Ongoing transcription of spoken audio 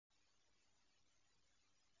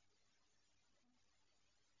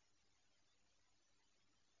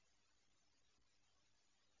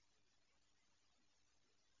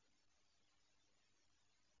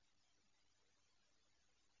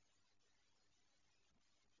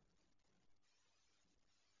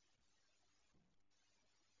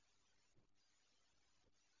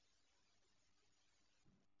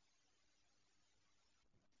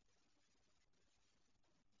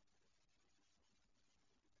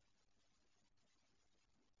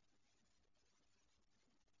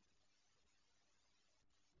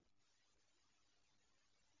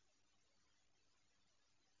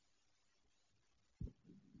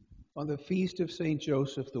On the feast of St.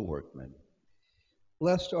 Joseph the Workman,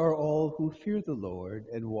 blessed are all who fear the Lord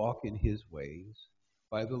and walk in his ways.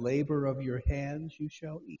 By the labor of your hands you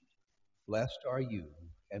shall eat. Blessed are you,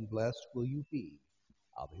 and blessed will you be.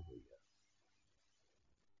 Alleluia.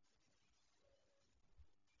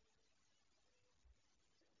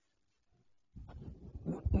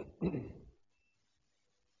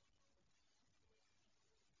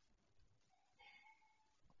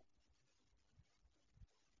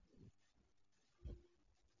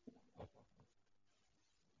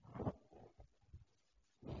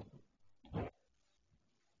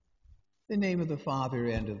 In the name of the Father,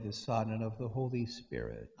 and of the Son, and of the Holy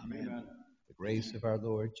Spirit. Amen. The grace of our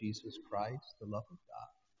Lord Jesus Christ, the love of God,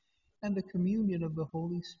 and the communion of the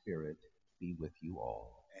Holy Spirit be with you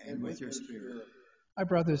all. And with your spirit. My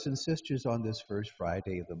brothers and sisters, on this first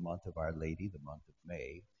Friday of the month of Our Lady, the month of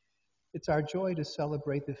May, it's our joy to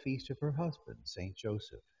celebrate the feast of her husband, St.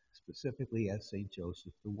 Joseph, specifically as St.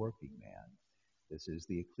 Joseph the Working Man. This is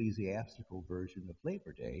the ecclesiastical version of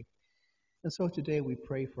Labor Day. And so today we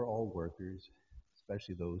pray for all workers,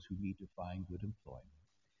 especially those who need to find good employment.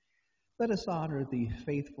 Let us honor the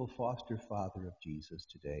faithful foster father of Jesus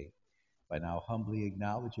today by now humbly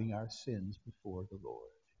acknowledging our sins before the Lord.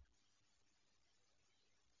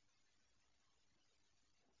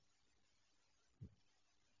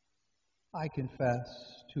 I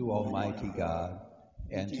confess to Almighty God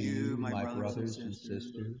and to you, my brothers and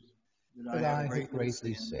sisters, that I have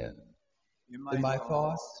greatly sinned in my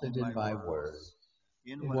thoughts and in my words,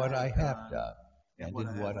 in what I have done and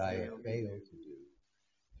in what I have failed to do,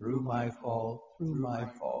 through my fault, through my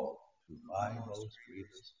most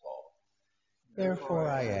grievous fault. Therefore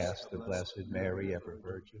I ask the Blessed Mary, ever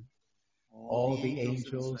Virgin, all the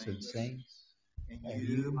angels and saints, and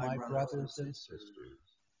you, my brothers and sisters,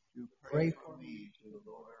 to pray for me to the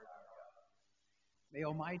Lord our God. May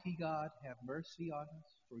Almighty God have mercy on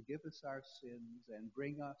us, forgive us our sins, and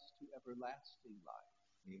bring us to everlasting life.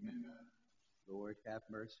 Amen. Lord, have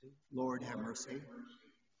mercy. Lord, have mercy.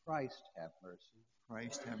 Christ, have mercy.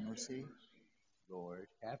 Christ, have mercy. Lord,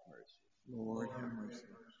 have mercy. Lord, have mercy.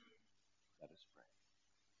 Let us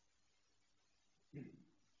pray.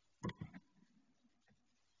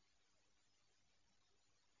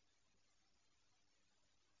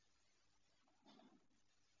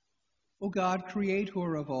 O God,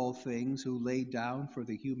 creator of all things, who laid down for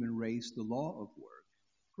the human race the law of work,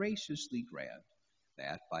 graciously grant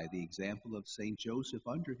that by the example of St. Joseph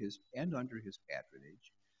under his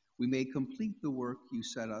patronage, we may complete the work you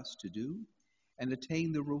set us to do and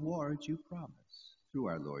attain the rewards you promise through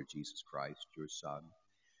our Lord Jesus Christ, your Son,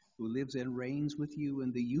 who lives and reigns with you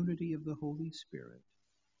in the unity of the Holy Spirit,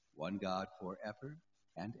 one God forever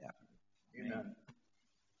and ever. Amen.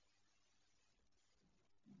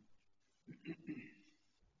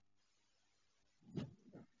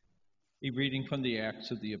 A reading from the Acts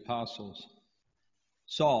of the Apostles.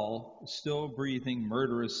 Saul, still breathing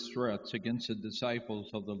murderous threats against the disciples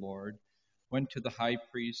of the Lord, went to the high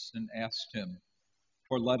priest and asked him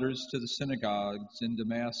for letters to the synagogues in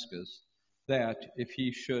Damascus, that if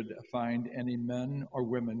he should find any men or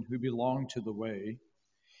women who belonged to the way,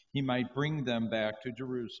 he might bring them back to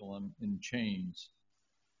Jerusalem in chains.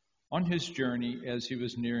 On his journey, as he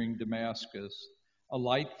was nearing Damascus, a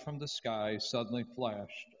light from the sky suddenly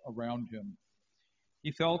flashed around him.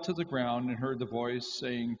 He fell to the ground and heard the voice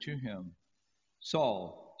saying to him,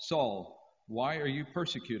 "Saul, Saul, why are you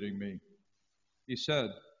persecuting me?" He said,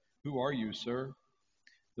 "Who are you, sir?"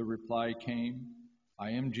 The reply came,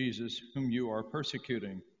 "I am Jesus, whom you are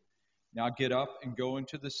persecuting. Now get up and go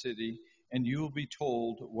into the city, and you will be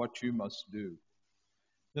told what you must do."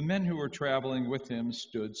 The men who were traveling with him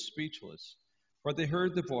stood speechless, for they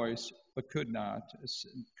heard the voice but could not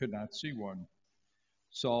see one.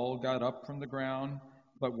 Saul got up from the ground,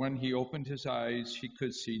 but when he opened his eyes, he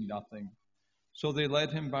could see nothing. So they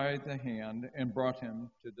led him by the hand and brought him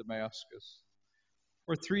to Damascus.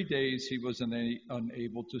 For 3 days he was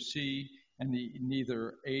unable to see, and he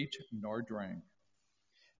neither ate nor drank.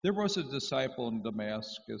 There was a disciple in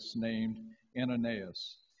Damascus named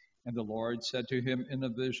Ananias, and the Lord said to him in a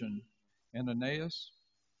vision, "Ananias?"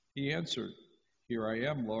 He answered, "Here I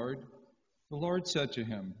am, Lord." The Lord said to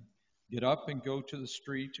him, "Get up and go to the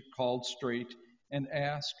street called Straight, and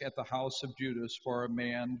ask at the house of Judas for a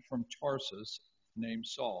man from Tarsus named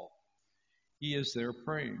Saul. He is there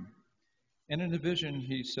praying." And in a vision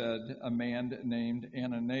he said, a man named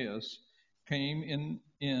Ananias came in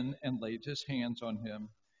and laid his hands on him,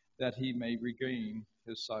 that he may regain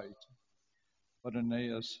his sight. But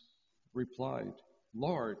Ananias replied,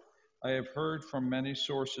 "Lord, I have heard from many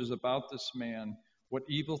sources about this man what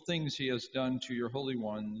evil things he has done to your holy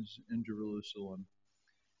ones in Jerusalem.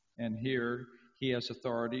 And here he has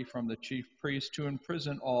authority from the chief priest to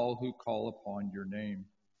imprison all who call upon your name.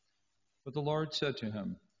 But the Lord said to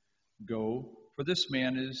him, Go, for this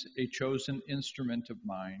man is a chosen instrument of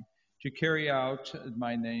mine to carry out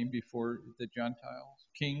my name before the Gentiles,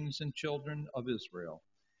 kings and children of Israel.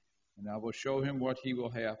 And I will show him what he will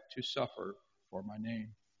have to suffer for my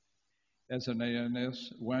name. As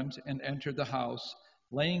Ananias went and entered the house,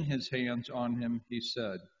 laying his hands on him, he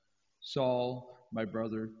said, Saul, my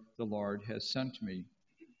brother, the Lord has sent me,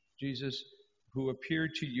 Jesus, who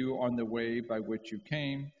appeared to you on the way by which you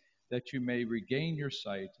came, that you may regain your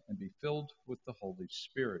sight and be filled with the Holy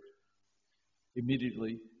Spirit.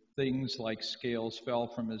 Immediately, things like scales fell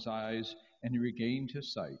from his eyes, and he regained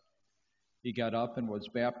his sight. He got up and was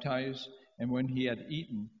baptized, and when he had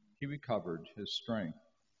eaten, he recovered his strength.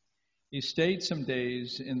 He stayed some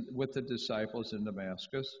days with the disciples in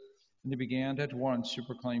Damascus, and he began at once to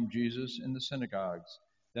proclaim Jesus in the synagogues,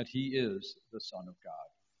 that he is the Son of God.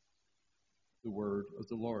 The word of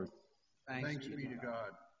the Lord. Thanks be to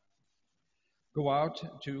God. Go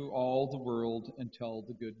out to all the world and tell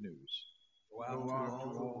the good news. Go out to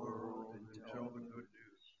all the world and tell the good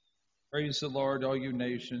news. Praise the Lord, all you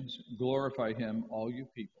nations. Glorify him, all you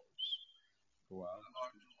peoples. Go out to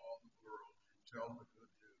all the world and tell the good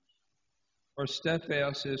news. For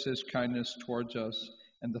steadfast is his kindness towards us,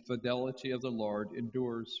 and the fidelity of the Lord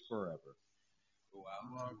endures forever. Go out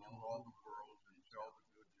to all the world and tell the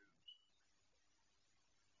good news.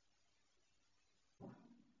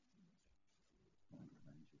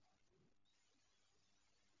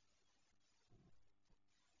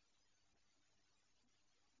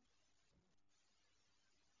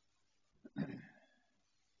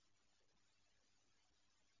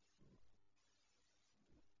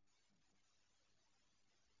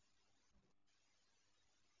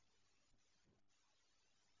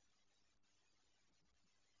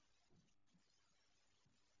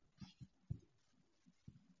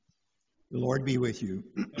 The Lord be with you.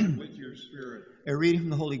 And with your spirit. A reading from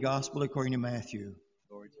the Holy Gospel according to Matthew.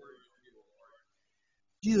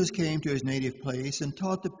 Jesus came to his native place and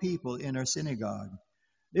taught the people in our synagogue.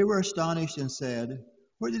 They were astonished and said,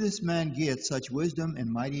 Where did this man get such wisdom and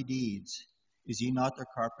mighty deeds? Is he not the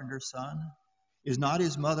carpenter's son? Is not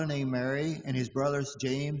his mother named Mary, and his brothers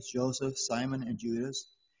James, Joseph, Simon, and Judas?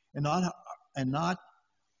 And not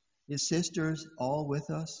his sisters all with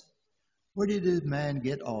us? Where did this man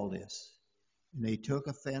get all this? And they took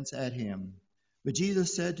offense at him. But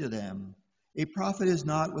Jesus said to them, A prophet is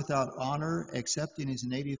not without honor except in his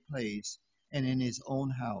native place and in his own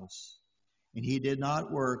house. And he did not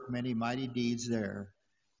work many mighty deeds there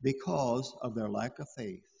because of their lack of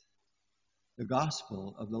faith. The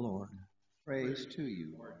Gospel of the Lord. Praise to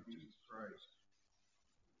you, Lord Jesus Christ.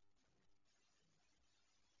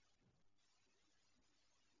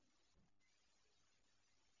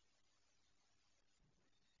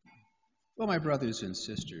 Well, my brothers and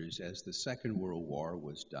sisters, as the Second World War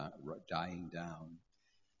was dying down,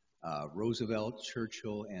 Roosevelt,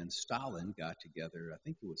 Churchill, and Stalin got together. I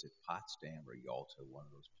think it was at Potsdam or Yalta, one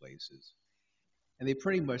of those places. And they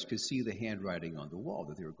pretty much could see the handwriting on the wall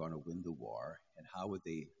that they were going to win the war, and how would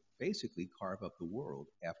they basically carve up the world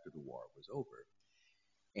after the war was over.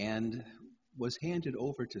 And was handed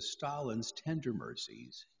over to Stalin's tender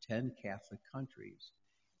mercies, 10 Catholic countries.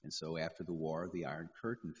 And so after the war, the Iron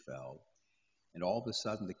Curtain fell. And all of a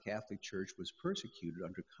sudden, the Catholic Church was persecuted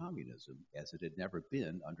under communism, as it had never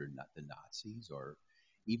been under the Nazis or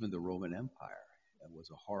even the Roman Empire. It was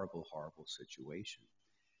a horrible, horrible situation.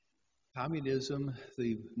 Communism,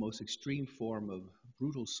 the most extreme form of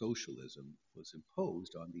brutal socialism, was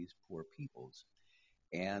imposed on these poor peoples.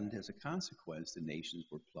 And as a consequence, the nations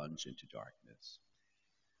were plunged into darkness.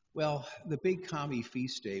 Well, the big commie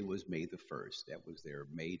feast day was May the 1st. That was their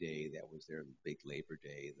May Day. That was their big Labor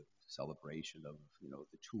Day, the celebration of,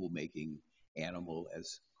 the tool-making animal,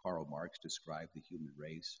 as Karl Marx described the human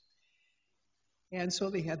race. And so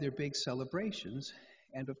they had their big celebrations.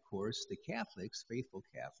 And of course, the Catholics, faithful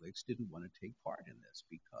Catholics, didn't want to take part in this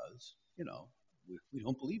because, we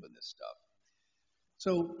don't believe in this stuff.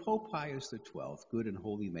 So Pope Pius XII, good and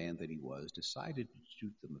holy man that he was, decided to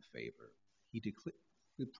do them a favor. He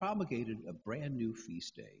promulgated a brand new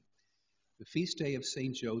feast day, the feast day of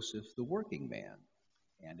St. Joseph, the working man.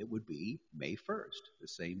 And it would be May 1st, the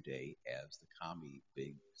same day as the commie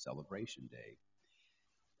big celebration day.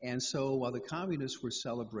 And so while the communists were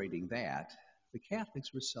celebrating that, the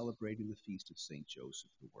Catholics were celebrating the feast of St.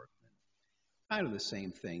 Joseph, the workman. Kind of the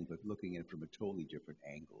same thing, but looking at it from a totally different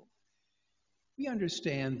angle. We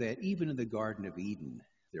understand that even in the Garden of Eden,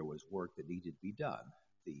 there was work that needed to be done.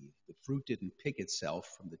 The fruit didn't pick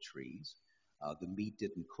itself from the trees. The meat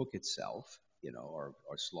didn't cook itself, or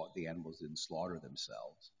the animals didn't slaughter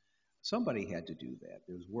themselves. Somebody had to do that.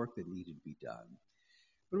 There was work that needed to be done.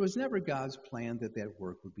 But it was never God's plan that that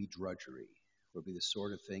work would be drudgery, would be the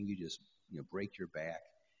sort of thing you just break your back,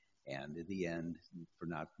 and in the end, for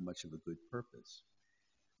not much of a good purpose.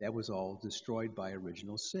 That was all destroyed by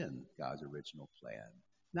original sin, God's original plan.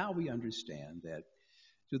 Now we understand that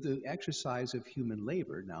through the exercise of human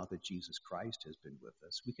labor, now that Jesus Christ has been with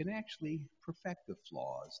us, we can actually perfect the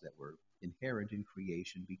flaws that were inherent in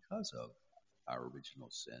creation because of our original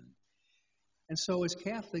sin. And so as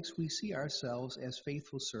Catholics, we see ourselves as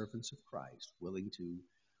faithful servants of Christ, willing to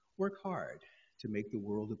work hard to make the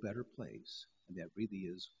world a better place. And that really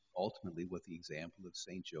is ultimately what the example of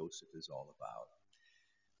St. Joseph is all about.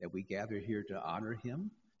 That we gather here to honor him,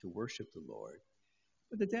 to worship the Lord,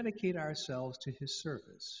 but to dedicate ourselves to his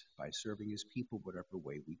service by serving his people whatever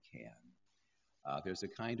way we can. There's a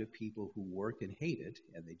kind of people who work and hate it,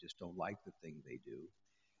 and they just don't like the thing they do.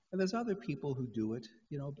 And there's other people who do it,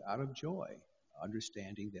 out of joy,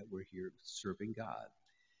 understanding that we're here serving God.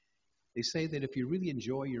 They say that if you really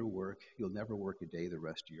enjoy your work, you'll never work a day the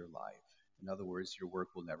rest of your life. In other words, your work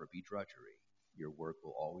will never be drudgery. Your work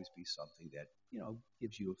will always be something that,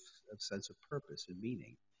 gives you a sense of purpose and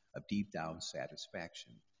meaning, of deep down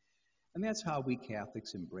satisfaction. And that's how we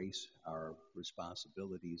Catholics embrace our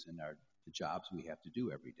responsibilities and the jobs we have to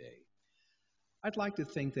do every day. I'd like to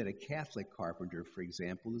think that a Catholic carpenter, for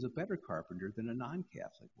example, is a better carpenter than a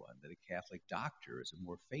non-Catholic one, that a Catholic doctor is a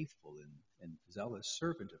more faithful and zealous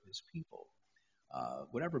servant of his people.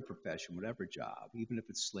 Whatever profession, whatever job, even if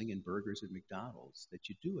it's slinging burgers at McDonald's, that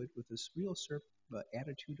you do it with this real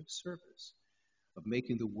attitude of service, of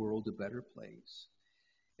making the world a better place.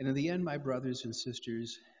 And in the end, my brothers and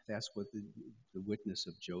sisters, that's what the witness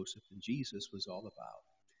of Joseph and Jesus was all about.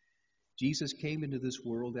 Jesus came into this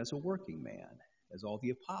world as a working man, as all the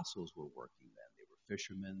apostles were working men. They were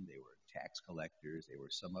fishermen, they were tax collectors, they were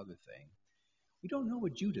some other thing. We don't know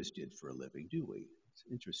what Judas did for a living, do we? It's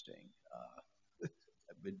interesting.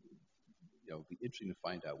 It'd be interesting to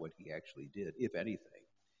find out what he actually did, if anything.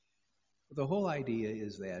 But the whole idea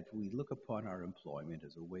is that we look upon our employment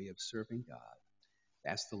as a way of serving God.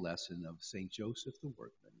 That's the lesson of St. Joseph the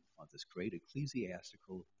Workman on this great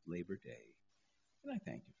ecclesiastical Labor Day. And I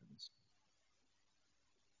thank you for this.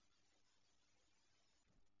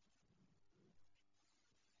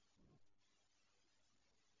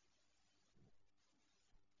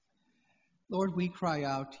 Lord, we cry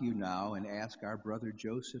out to you now and ask our brother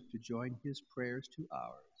Joseph to join his prayers to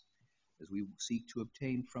ours as we seek to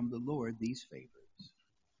obtain from the Lord these favors.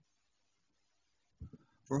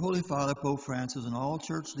 For Holy Father, Pope Francis, and all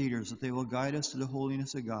church leaders, that they will guide us to the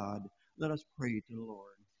holiness of God, let us pray to the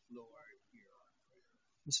Lord. Lord, hear our prayer.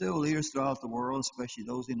 The civil leaders throughout the world, especially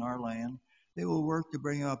those in our land, they will work to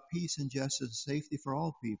bring about peace and justice and safety for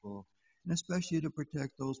all people, and especially to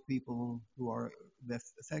protect those people who are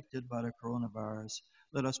affected by the coronavirus.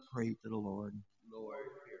 Let us pray to the Lord. Lord,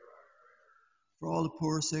 hear our prayer. For all the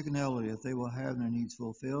poor, sick, and elderly, that they will have their needs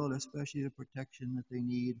fulfilled, especially the protection that they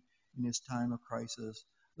need in this time of crisis,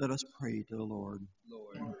 let us pray to the Lord.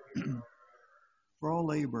 Lord, hear our prayer. For all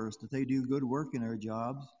laborers, that they do good work in their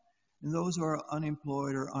jobs, and those who are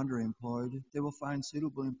unemployed or underemployed, they will find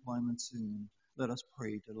suitable employment soon. Let us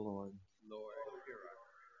pray to the Lord. Lord, hear our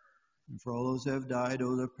prayer. And for all those who have died,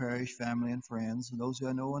 those who have perished, family and friends, and those who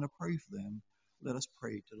have no one to pray for them, let us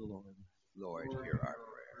pray to the Lord. Lord, hear our prayer.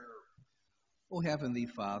 O Heavenly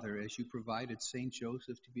Father, as you provided St.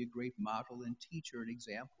 Joseph to be a great model and teacher and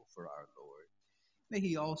example for our Lord, may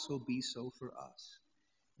he also be so for us,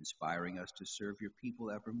 inspiring us to serve your people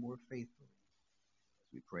ever more faithfully.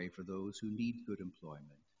 As we pray for those who need good employment,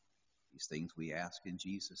 these things we ask in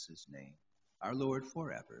Jesus' name, our Lord,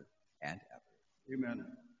 forever and ever. Amen.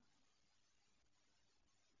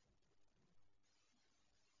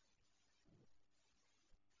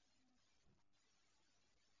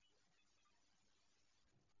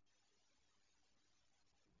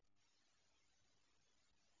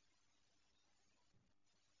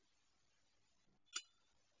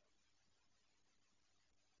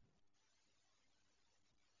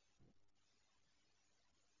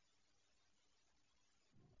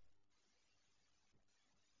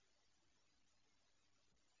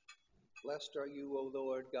 Blessed are you, O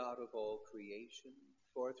Lord, God of all creation,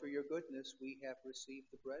 for through your goodness we have received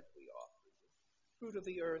the bread we offer you. Fruit of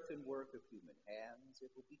the earth and work of human hands,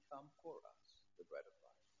 it will become for us the bread of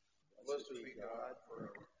life. Blessed be God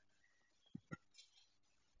forever.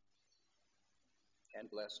 And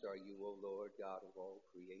blessed are you, O Lord, God of all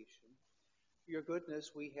creation. For your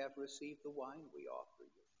goodness we have received the wine we offer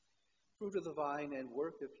you. Fruit of the vine and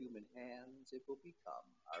work of human hands, it will become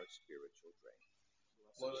our spiritual drink.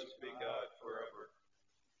 Blessed be God forever.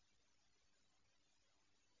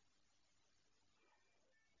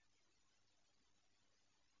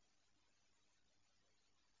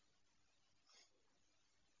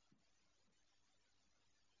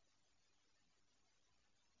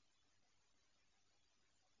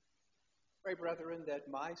 Pray, brethren, that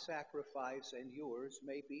my sacrifice and yours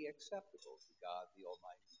may be acceptable to God the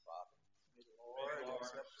Almighty Father. May the Lord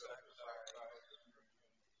accept the sacrifice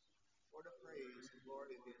for the praise and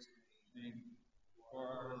glory of his name. For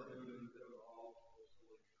our good and good of all.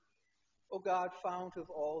 O God, fount of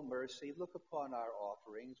all mercy, look upon our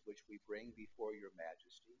offerings which we bring before your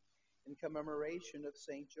majesty in commemoration of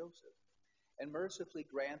Saint Joseph, and mercifully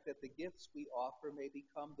grant that the gifts we offer may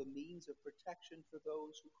become the means of protection for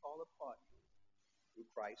those who call upon you. Through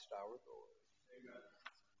Christ our Lord. Amen.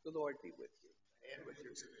 The Lord be with you. And with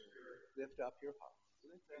your spirit. Lift up your hearts.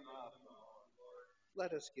 Lift them up, Lord.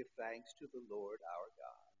 Let us give thanks to the Lord our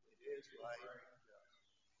God. It is right.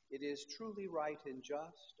 It is truly right and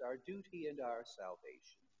just, our duty and our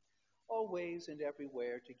salvation, always and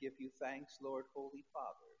everywhere to give you thanks, Lord, Holy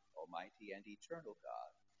Father, Almighty and eternal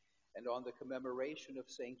God, and on the commemoration of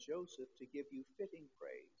Saint Joseph to give you fitting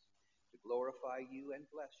praise, to glorify you and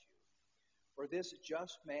bless you. For this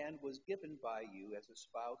just man was given by you as a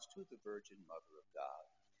spouse to the Virgin Mother of God,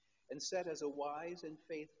 and set as a wise and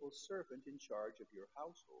faithful servant in charge of your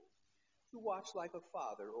household, to watch like a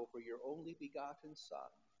father over your only begotten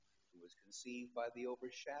Son, who was conceived by the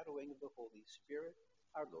overshadowing of the Holy Spirit,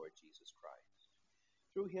 our Lord Jesus Christ.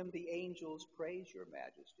 Through him the angels praise your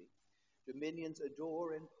majesty, dominions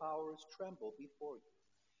adore, and powers tremble before you.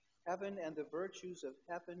 Heaven and the virtues of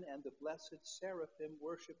heaven and the blessed seraphim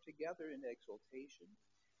worship together in exultation.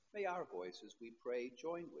 May our voices, we pray,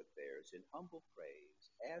 join with theirs in humble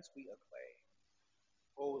praise as we acclaim.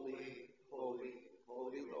 Holy, holy,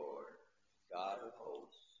 holy Lord, God of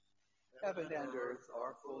hosts, heaven and earth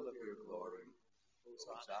are full of your glory.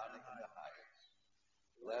 Hosanna in the highest.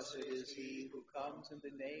 Blessed is he who comes in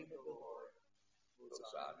the name of the Lord.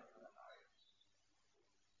 Hosanna in the highest.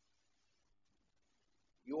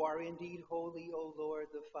 You are indeed holy, O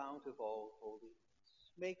Lord, the fount of all holiness.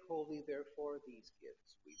 Make holy, therefore, these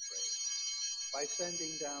gifts, we pray, by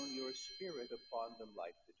sending down your Spirit upon them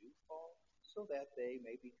like the dewfall, so that they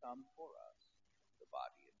may become for us the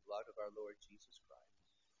body and blood of our Lord Jesus Christ.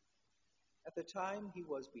 At the time he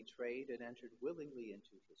was betrayed and entered willingly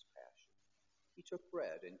into his passion, he took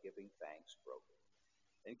bread and giving thanks broke it,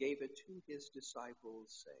 and gave it to his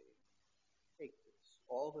disciples, saying, Take this,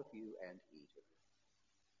 all of you, and eat of it.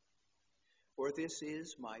 For this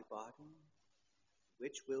is my body,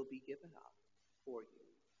 which will be given up for you.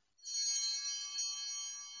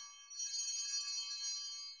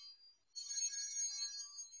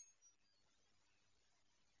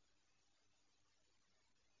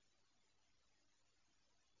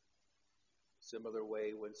 Similar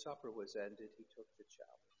way, when supper was ended, he took the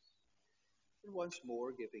chalice. And once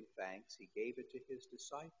more, giving thanks, he gave it to his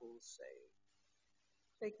disciples, saying,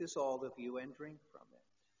 Take this, all of you, and drink from it.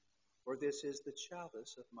 For this is the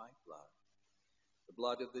chalice of my blood, the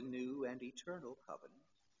blood of the new and eternal covenant,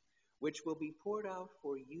 which will be poured out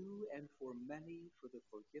for you and for many for the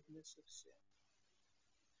forgiveness of sin.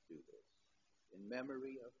 Do this in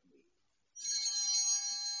memory of me.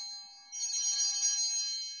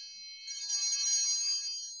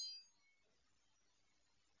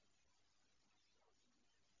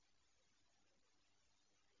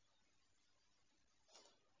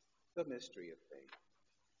 The mystery of faith.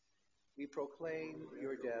 We proclaim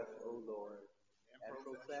your death, O Lord, and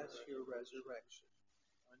profess your resurrection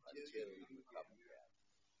until you come again.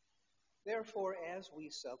 Therefore, as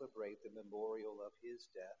we celebrate the memorial of his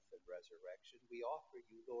death and resurrection, we offer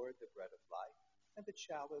you, Lord, the bread of life and the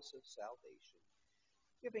chalice of salvation,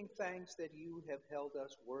 giving thanks that you have held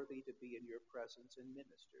us worthy to be in your presence and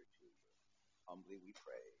minister to you. Humbly we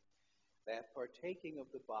pray that, partaking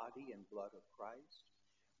of the body and blood of Christ,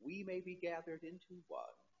 we may be gathered into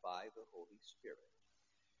one by the Holy Spirit.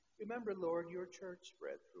 Remember, Lord, your church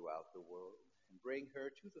spread throughout the world, and bring her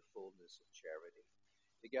to the fullness of charity,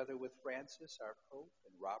 together with Francis, our Pope,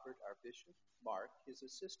 and Robert, our Bishop, Mark, his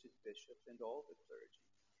assistant bishop, and all the clergy.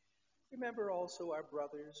 Remember also our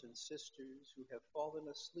brothers and sisters who have fallen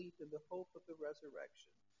asleep in the hope of the resurrection,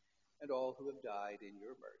 and all who have died in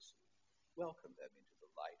your mercy. Welcome them into the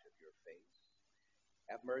light of your face.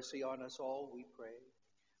 Have mercy on us all, we pray,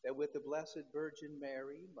 that with the Blessed Virgin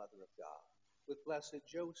Mary, Mother of God, with blessed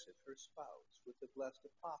Joseph, her spouse, with the blessed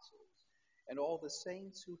apostles, and all the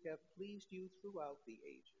saints who have pleased you throughout the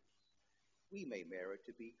ages, we may merit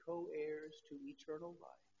to be co-heirs to eternal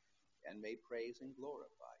life, and may praise and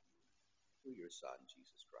glorify you through your Son,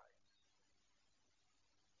 Jesus Christ.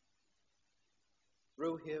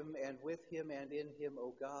 Through him, and with him, and in him,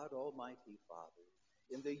 O God, Almighty Father,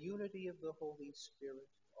 in the unity of the Holy Spirit,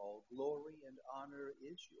 all glory and honor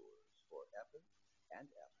is yours forever and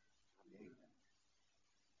ever. Amen.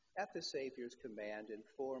 At the Savior's command,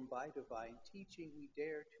 informed by divine teaching, we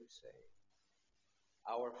dare to say,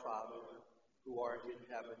 Our Father, who art in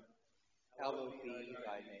heaven, hallowed be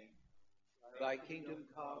thy name. Thy kingdom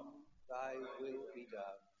come, thy will be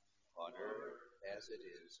done, on earth as it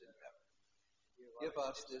is in heaven. Give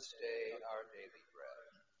us this day our daily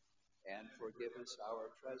bread, and forgive us our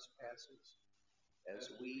trespasses, as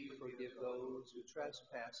we forgive those who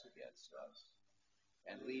trespass against us.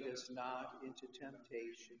 And lead us not into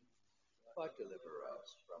temptation, but deliver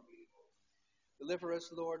us from evil. Deliver us,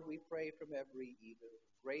 Lord, we pray, from every evil.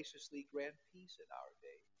 Graciously grant peace in our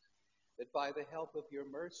days, that by the help of your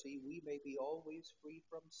mercy we may be always free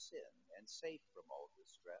from sin and safe from all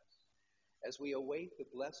distress, as we await the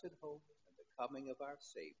blessed hope and the coming of our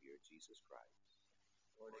Savior, Jesus Christ.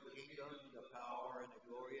 For the kingdom, the power, and the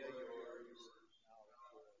glory are yours, now and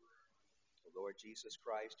forever. The Lord Jesus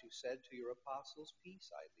Christ, who said to your apostles,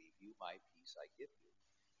 Peace I leave you, my peace I give you,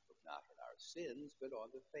 look not on our sins, but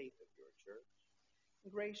on the faith of your church, and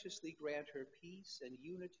graciously grant her peace and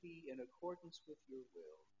unity in accordance with your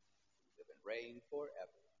will, who live and reign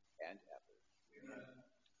forever and ever. Amen.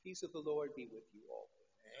 Peace of the Lord be with you all.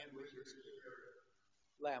 And with your spirit.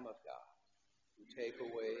 Lamb of God, who take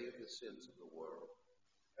away the sins of the world,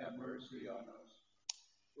 have mercy on us.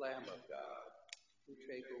 Lamb of God, who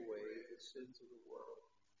take away the sins of the world,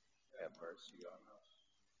 have mercy on us.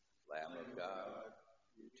 Lamb of God,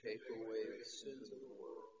 who take away the sins of the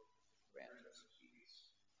world, grant us peace.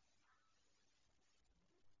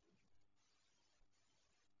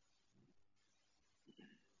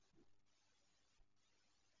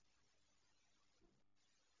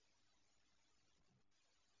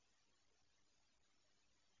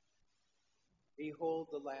 Behold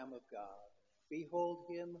the Lamb of God. Behold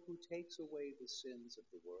him who takes away the sins of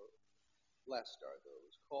the world. Blessed are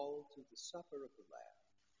those called to the supper of the Lamb.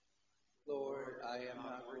 Lord, I am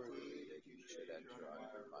not worthy that you should enter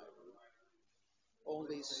under my roof.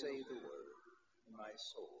 Only say the word, and my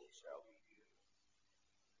soul shall be healed.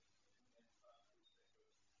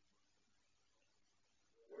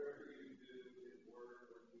 Whatever you do in word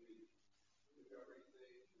or deed, do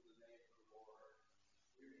everything in the name of the Lord,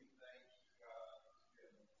 giving thanks to God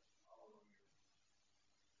through him. Hallelujah.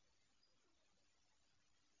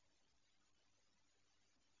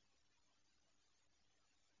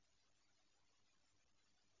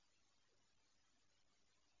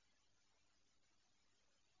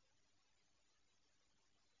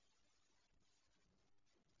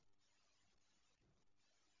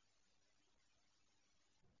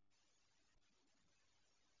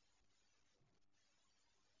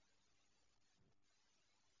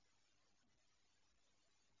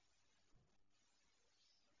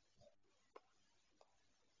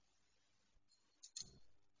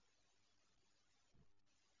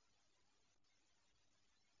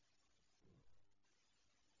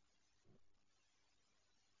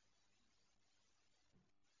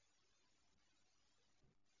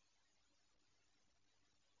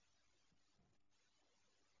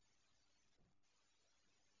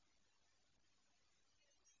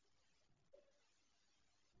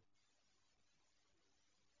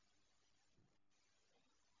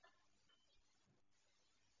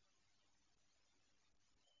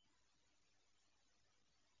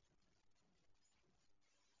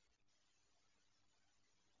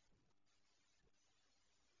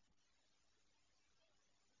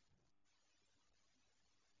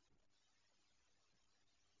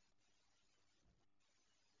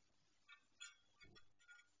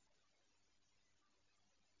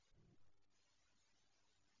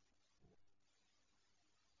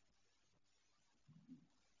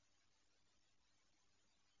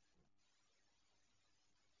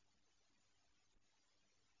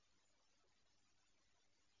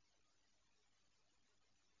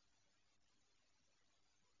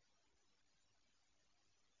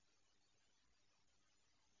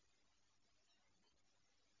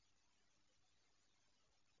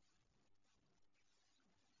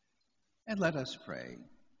 And let us pray.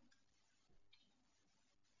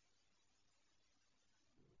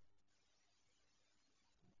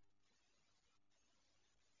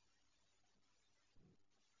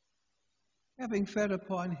 Having fed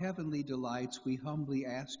upon heavenly delights, we humbly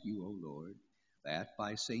ask you, O Lord, that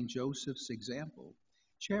by Saint Joseph's example,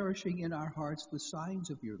 cherishing in our hearts the signs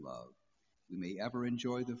of your love, we may ever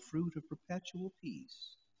enjoy the fruit of perpetual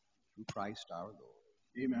peace. Through Christ our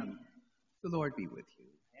Lord. Amen. The Lord be with you.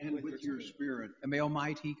 And with your spirit. And may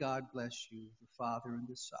Almighty God bless you, the Father and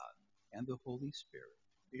the Son, and the Holy Spirit.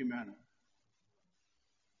 Amen.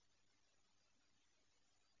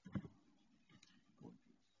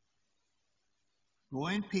 Go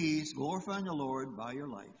in peace, glorifying the Lord by your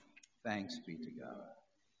life. Thanks be to God.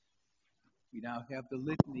 We now have the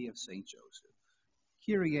litany of Saint Joseph.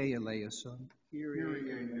 Kyrie eleison, Kyrie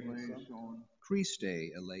eleison. Christe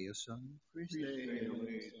eleison, Christe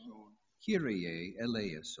eleison. Kyrie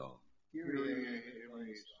eleison. Kyrie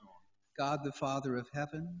eleison. God the Father of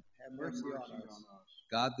heaven, Have mercy on us.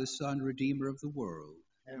 God the Son, Redeemer of the world,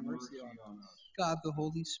 Have mercy on us. God the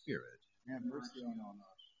Holy Spirit, Have mercy on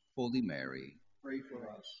us. Holy Mary, Pray for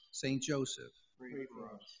us. Saint Joseph, Pray for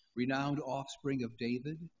us. renowned offspring of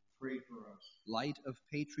David, Pray for us. light of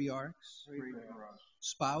patriarchs, Pray for us.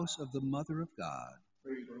 spouse of the Mother of God,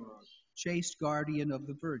 Pray for us. chaste guardian of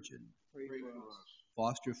the Virgin, Pray for us.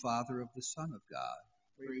 foster father of the Son of God,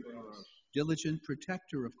 Pray for us. diligent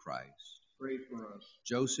protector of Christ, Pray for us.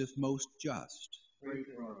 Joseph most just, Pray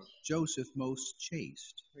for us. Joseph most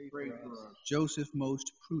chaste, Pray for us. Joseph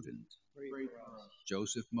most prudent, Pray for us.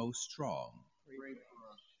 Joseph most strong, Pray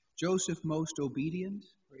for us. Joseph most obedient,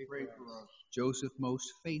 Pray for us. Joseph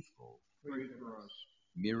most faithful, Pray for us.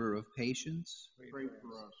 mirror of patience, Pray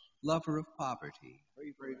for us. lover of poverty,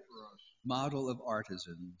 Pray for us. model of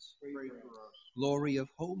artisans, Pray for us. glory of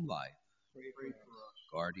home life, Pray for us.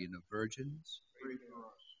 guardian of virgins, Pray for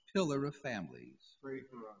us. pillar of families, Pray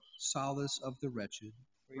for us. solace of the wretched,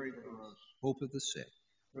 Pray for us. hope of the sick,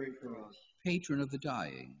 Pray for us. patron of the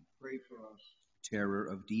dying, Pray for us. terror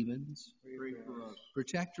of demons, Pray for us.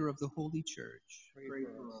 protector of the Holy Church, Pray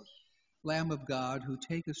for us. Lamb of God who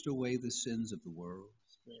takest away the sins of the world,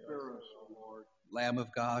 Spare us, O Lord. Lamb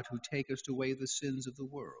of God who takest away the sins of the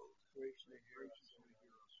world, Graciously hear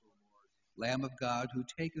us, O Lord. Lamb of God who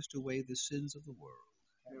takest away the sins of the world.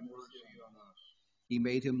 Have mercy on us. He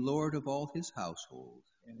made him Lord of all his household.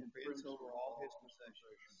 And prince over all his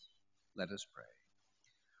possessions. Let us pray.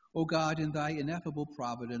 O God, in thy ineffable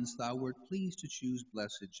providence, thou wert pleased to choose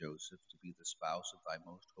blessed Joseph to be the spouse of thy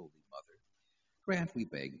most holy mother. Grant, we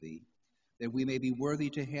beg thee, that we may be worthy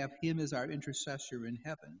to have him as our intercessor in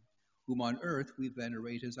heaven, whom on earth we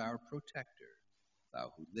venerate as our protector,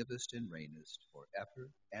 thou who livest and reignest forever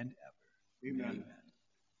and ever. Amen.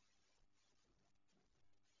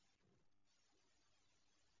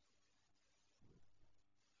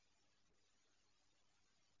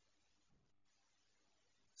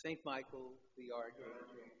 Saint Michael, the archangel,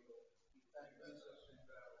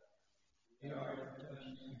 In our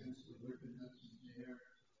protection against the wickedness and terror,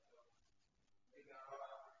 may God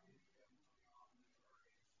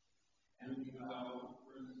and be thou